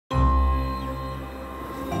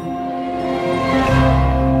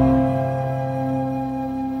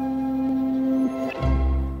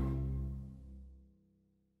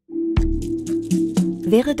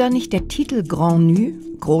Wäre da nicht der Titel Grand Nu,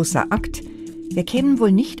 großer Akt, wir kämen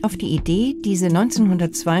wohl nicht auf die Idee, diese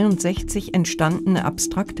 1962 entstandene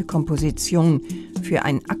abstrakte Komposition für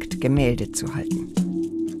ein Aktgemälde zu halten.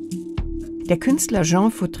 Der Künstler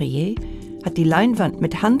Jean Fautrier hat die Leinwand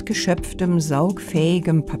mit handgeschöpftem,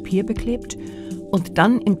 saugfähigem Papier beklebt und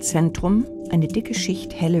dann im Zentrum eine dicke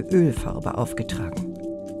Schicht helle Ölfarbe aufgetragen.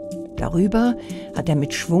 Darüber hat er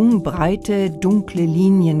mit Schwung breite, dunkle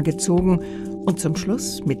Linien gezogen und zum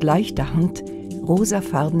Schluss mit leichter Hand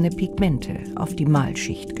rosafarbene Pigmente auf die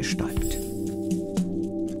Malschicht gestäubt.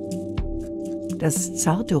 Das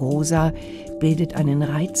zarte Rosa bildet einen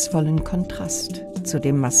reizvollen Kontrast zu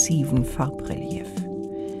dem massiven Farbrelief.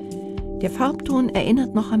 Der Farbton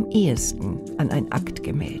erinnert noch am ehesten an ein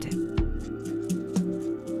Aktgemälde.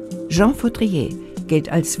 Jean Fautrier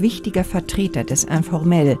gilt als wichtiger Vertreter des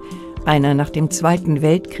Informell, einer nach dem Zweiten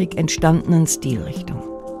Weltkrieg entstandenen Stilrichtung.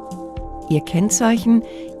 Ihr Kennzeichen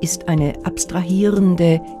ist eine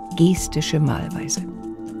abstrahierende, gestische Malweise.